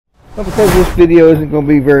Well, because this video isn't going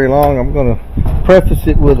to be very long, I'm going to preface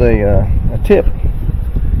it with a tip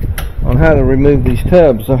on how to remove these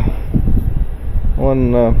tubs.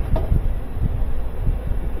 One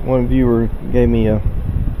viewer gave me a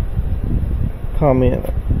comment.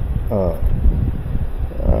 I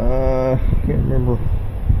can't remember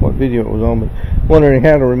what video it was on, but wondering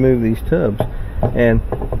how to remove these tubs. And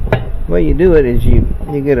the way you do it is you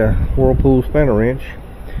get a Whirlpool spanner wrench.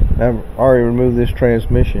 I've already removed this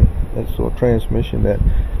transmission. That's the transmission that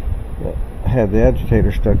had the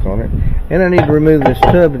agitator stuck on it. And I need to remove this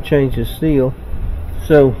tub to change the seal.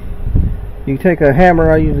 So you take a hammer.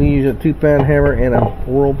 I usually use a 2-pound hammer and a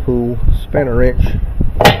Whirlpool spanner wrench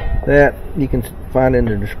that you can find in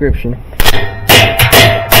the description.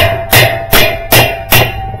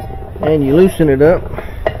 And you loosen it up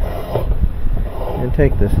and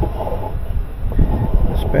take the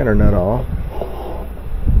spanner nut off.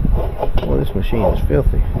 Well, this machine is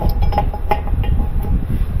filthy.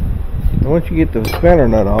 And once you get the spanner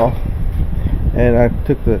nut off, and I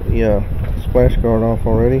took the splash guard off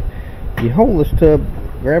already, you hold this tub,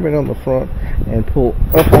 grab it on the front, and pull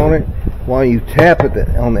up on it while you tap it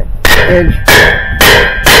on the edge.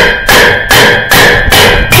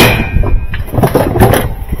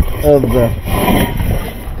 Of the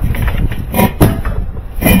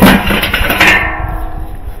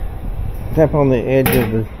tap on the edge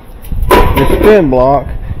of the spin block,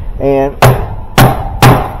 and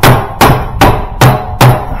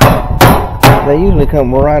they usually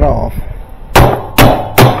come right off.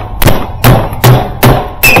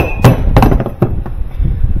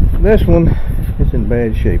 This one is in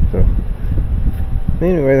bad shape though.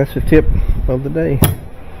 Anyway, that's the tip of the day.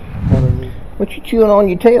 What you chewing on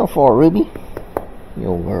your tail for, Ruby? You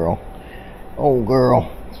old girl. Old girl.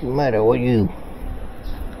 What's the matter with you?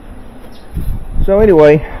 So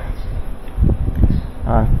anyway,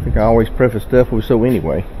 I think I always preface stuff with so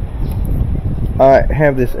anyway. I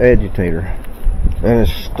have this agitator and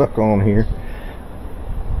it's stuck on here.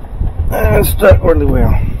 And it's stuck really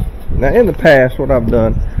well. Now in the past, what I've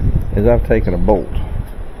done is I've taken a bolt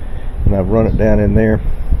and I've run it down in there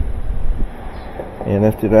and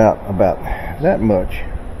left it out about that much,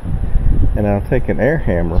 and I'll take an air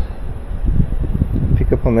hammer,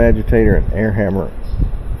 pick up on the agitator and air hammer it,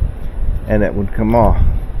 and that would come off.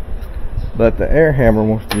 But the air hammer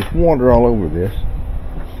wants to just wander all over this.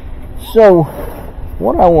 So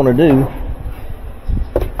what I want to do,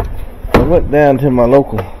 I went down to my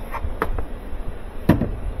local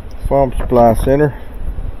farm supply center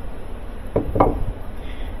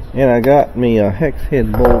and I got me a hex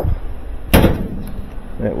head bolt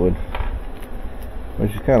that would,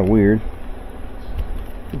 which is kind of weird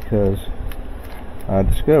because I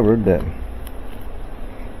discovered that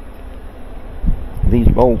these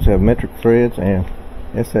bolts have metric threads and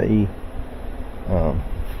SAE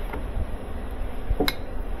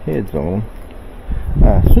heads on them.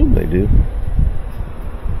 I assume they do,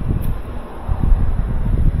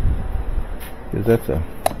 because that's a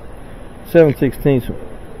 7/16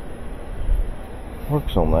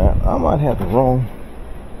 works on that. I might have the wrong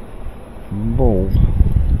bolt.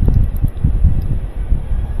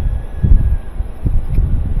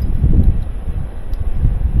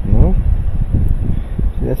 No,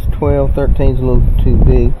 see, that's 12, 13's a little too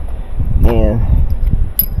big, and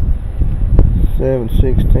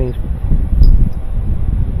 7/16.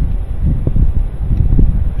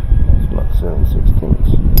 That's not 7/16.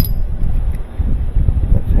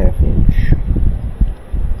 That's ½ inch.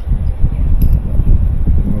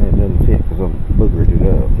 And it doesn't fit because I boogered it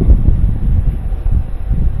up.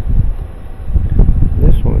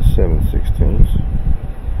 This one is 7/16,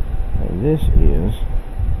 and this is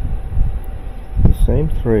the same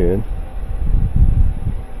thread,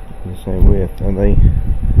 the same width, and they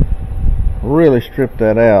really stripped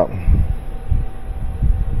that out.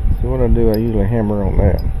 So what I do, I usually hammer on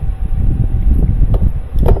that.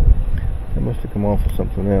 That must have come off of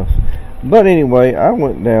something else. But anyway, I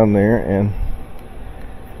went down there and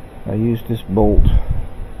I used this bolt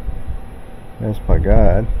as my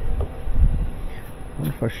guide. I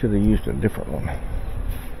wonder if I should have used a different one.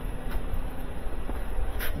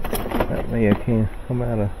 That may have come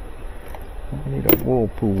out of, I need a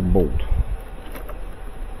Whirlpool bolt.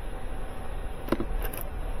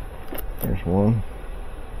 There's one.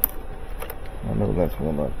 I know that's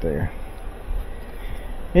one right there.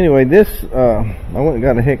 Anyway, this, I went and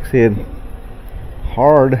got a hex head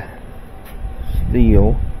hard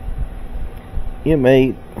steel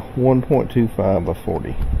M8 1.25 by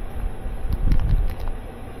 40.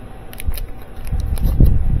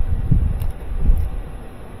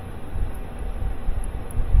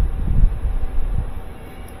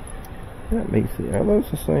 Let me see. Are those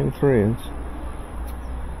the same threads?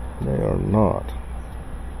 They are not.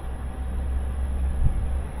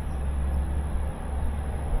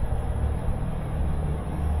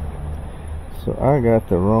 So I got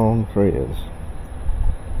the wrong threads.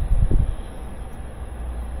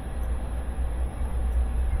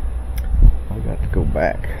 I got to go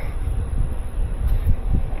back.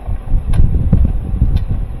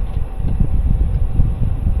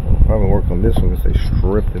 I'll probably work on this one because they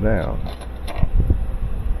stripped it out.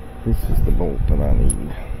 This is the bolt that I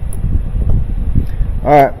need.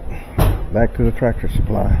 Alright, back to the Tractor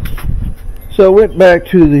Supply. So I went back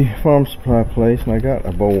to the farm supply place and I got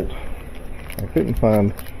a bolt. I couldn't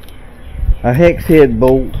find a hex head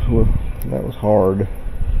bolt. Well, that was hard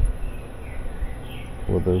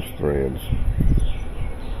with those threads.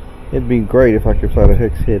 It'd be great if I could find a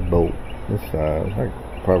hex head bolt this size. I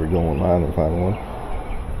could probably go online and find one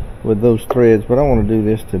with those threads, but I want to do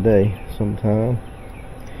this today sometime.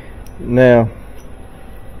 Now,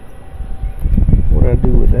 what do I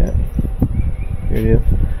do with that? Here it is.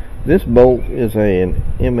 This bolt is an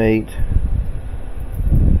M8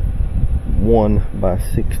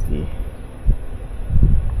 1x60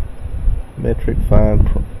 metric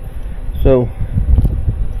fine. So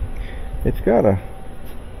it's got a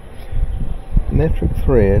metric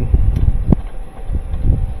thread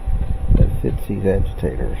that fits these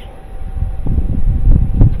agitators.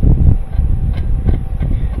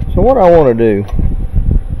 So what I want to do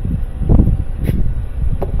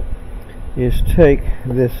is take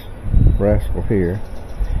this rascal here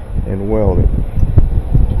and weld it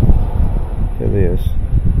to this.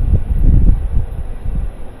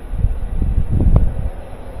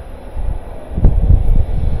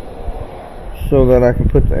 So that I can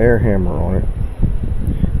put the air hammer on it.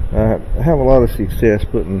 I have a lot of success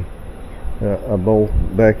putting a bolt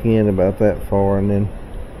back in about that far and then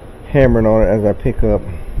hammering on it as I pick up.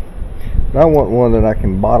 And I want one that I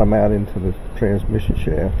can bottom out into the transmission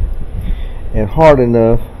shaft and hard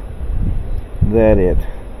enough that it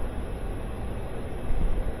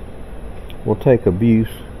will take abuse,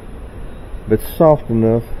 but soft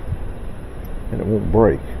enough that it won't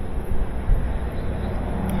break.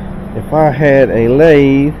 If I had a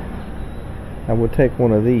lathe, I would take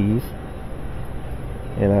one of these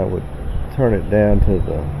and I would turn it down to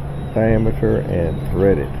the diameter and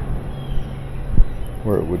thread it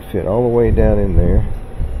where it would fit all the way down in there.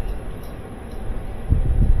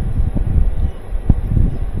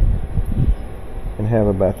 And have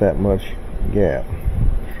about that much gap.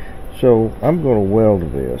 So I'm going to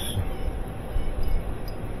weld this.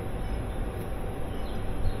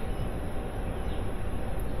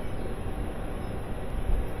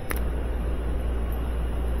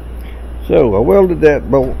 So I welded that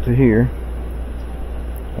bolt to here,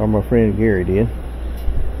 or my friend Gary did.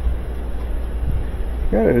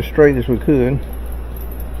 Got it as straight as we could,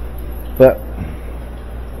 but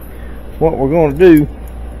what we're going to do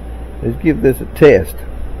is give this a test.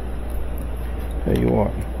 Tell you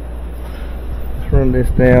what, let's run this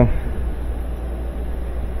down.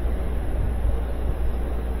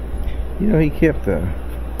 You know, he kept that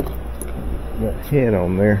head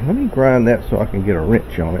on there. Let me grind that so I can get a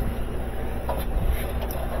wrench on it.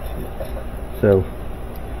 So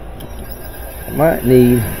I might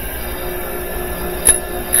need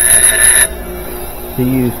to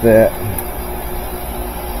use that.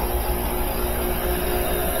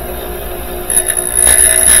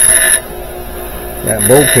 That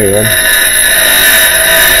bulkhead.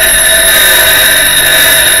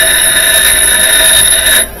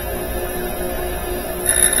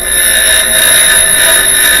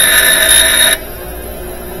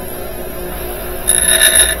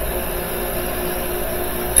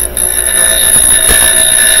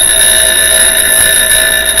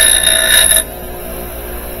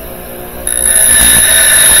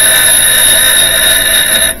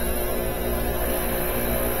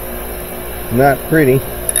 Not pretty.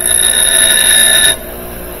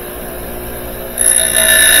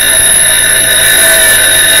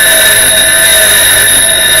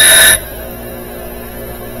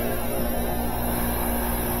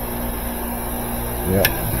 Yep.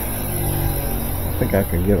 I think I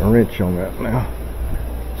can get a wrench on that now.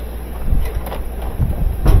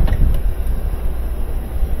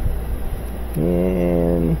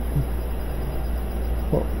 And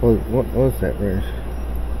what was that wrench?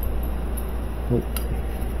 Nope.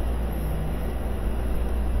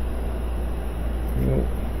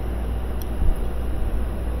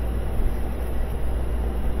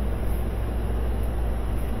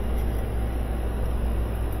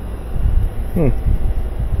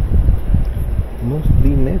 Must be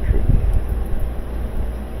metric.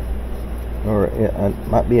 or it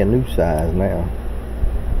might be a new size now.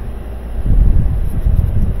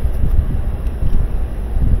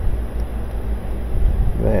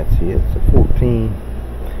 That's it. It's a 14.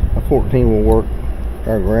 A 14 will work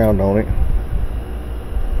our ground on it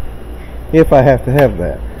if I have to have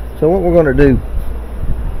that. So what we're going to do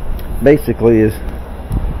basically is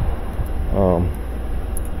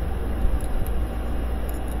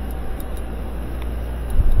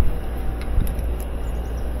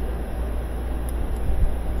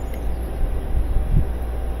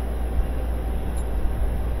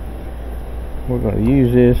we're going to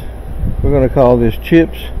use this. We're going to call this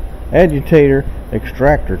Chip's Agitator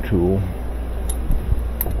Extractor Tool.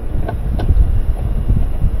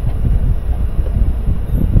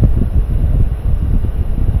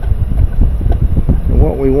 And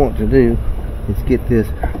what we want to do is get this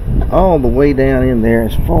all the way down in there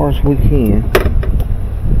as far as we can.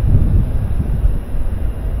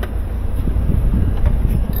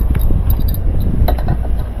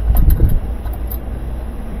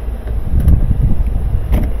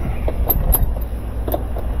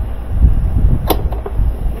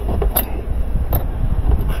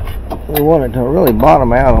 We want it to really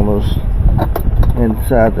bottom out on those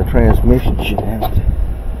inside the transmission shaft.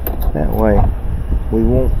 That way we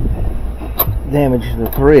won't damage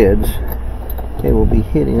the threads. It will be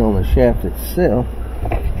hitting on the shaft itself.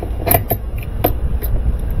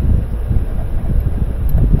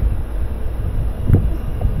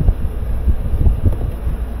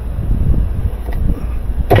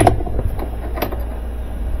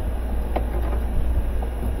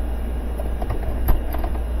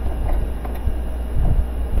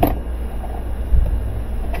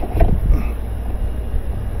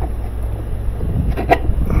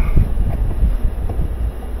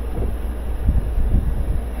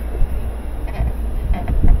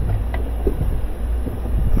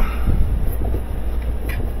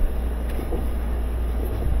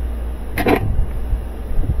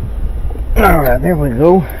 Alright, there we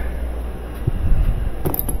go.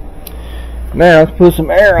 Now let's put some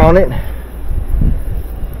air on it.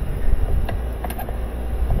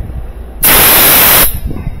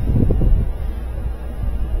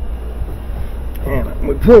 And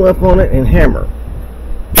we pull up on it and hammer.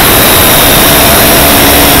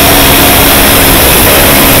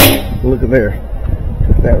 Look at there.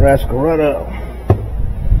 Took that rascal right up.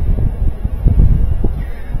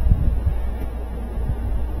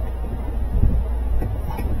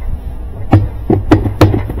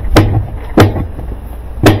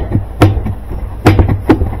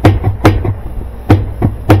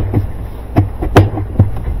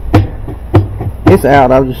 It's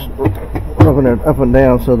out. I'm just rubbing it up and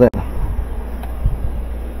down so that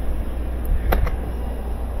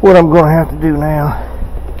what I'm going to have to do now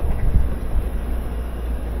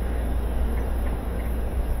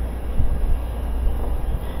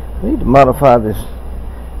I need to modify this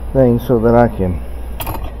thing so that I can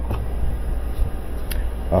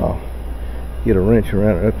get a wrench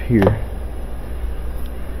around it up here.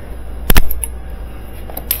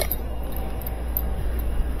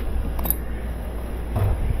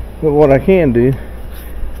 But what I can do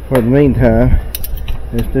for the meantime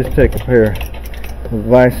is just take a pair of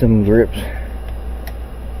Viome Grips.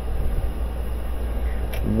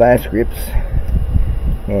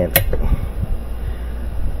 And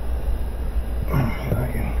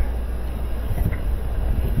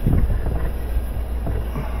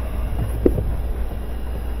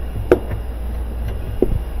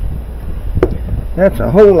that's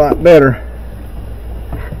a whole lot better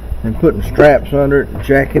and putting straps under it,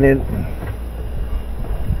 jacking it,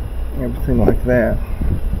 everything like that.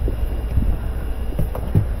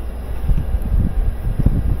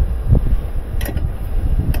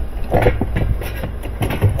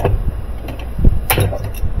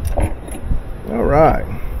 All right.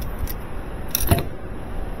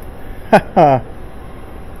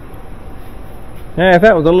 Now, if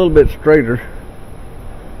that was a little bit straighter,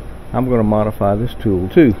 I'm going to modify this tool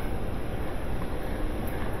too.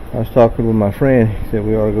 I was talking with my friend. He said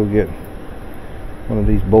we ought to go get one of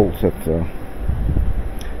these bolts that's a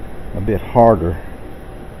bit harder.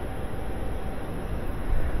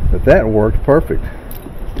 But that worked perfect.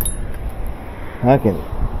 I can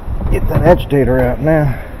get that agitator out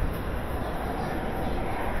now.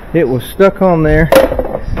 It was stuck on there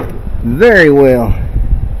very well.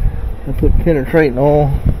 I put penetrating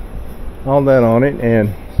oil, all that on it,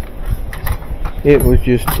 and it was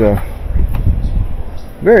just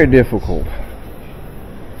very difficult.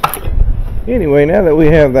 Anyway, now that we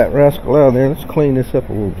have that rascal out there, let's clean this up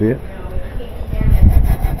a little bit.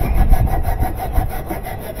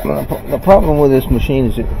 The problem with this machine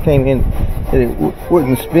is it came in that it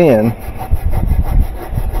wouldn't spin.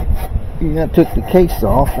 I took the case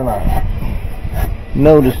off and I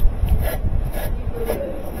noticed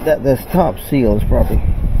that this top seal is probably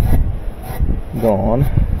gone.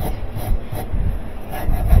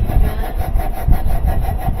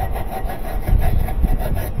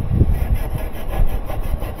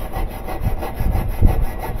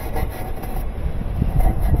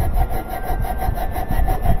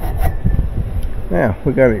 Now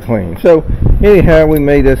we got it clean. So anyhow, we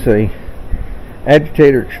made us a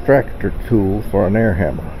agitator extractor tool for an air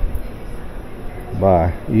hammer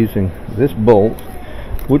by using this bolt,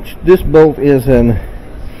 which this bolt is an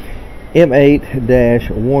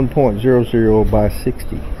M8-1.00 by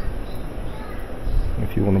 60.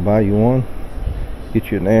 If you want to buy you one,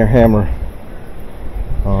 get you an air hammer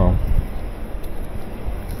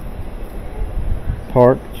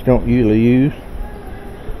part that you don't usually use.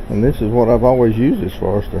 And this is what I've always used this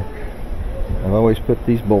for. I've always put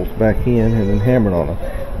these bolts back in and then hammered on them.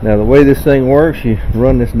 Now the way this thing works, you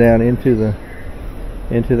run this down into the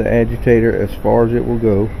agitator as far as it will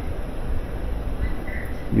go.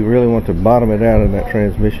 You really want to bottom it out in that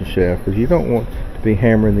transmission shaft, because you don't want to be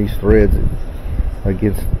hammering these threads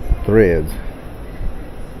against threads.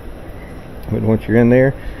 But once you're in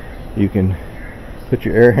there, you can put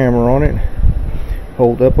your air hammer on it,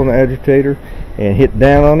 hold up on the agitator, and hit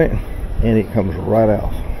down on it, and it comes right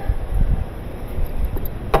off.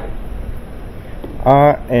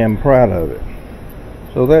 I am proud of it.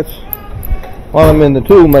 So that's while I'm in the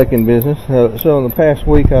tool making business. So in the past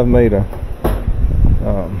week I've made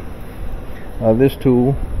this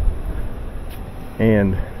tool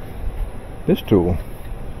and this tool.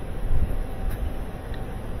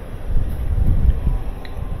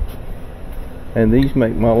 And these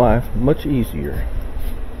make my life much easier.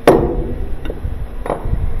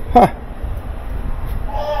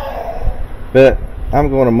 But I'm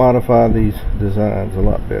going to modify these designs a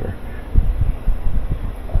lot better.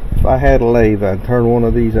 If I had a lathe, I'd turn one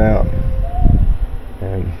of these out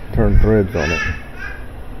and turn threads on it.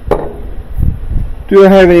 Do I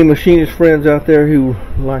have any machinist friends out there who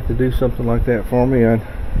like to do something like that for me?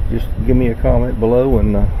 Just give me a comment below,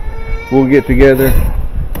 and we'll get together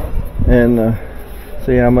and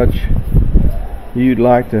see how much you'd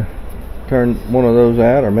like to turn one of those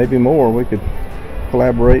out, or maybe more. We could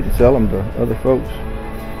collaborate and sell them to other folks.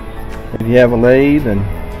 If you have a lathe and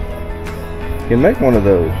can make one of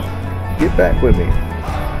those, get back with me.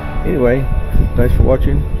 Anyway, thanks for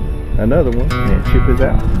watching another one, and Chip is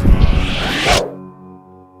out.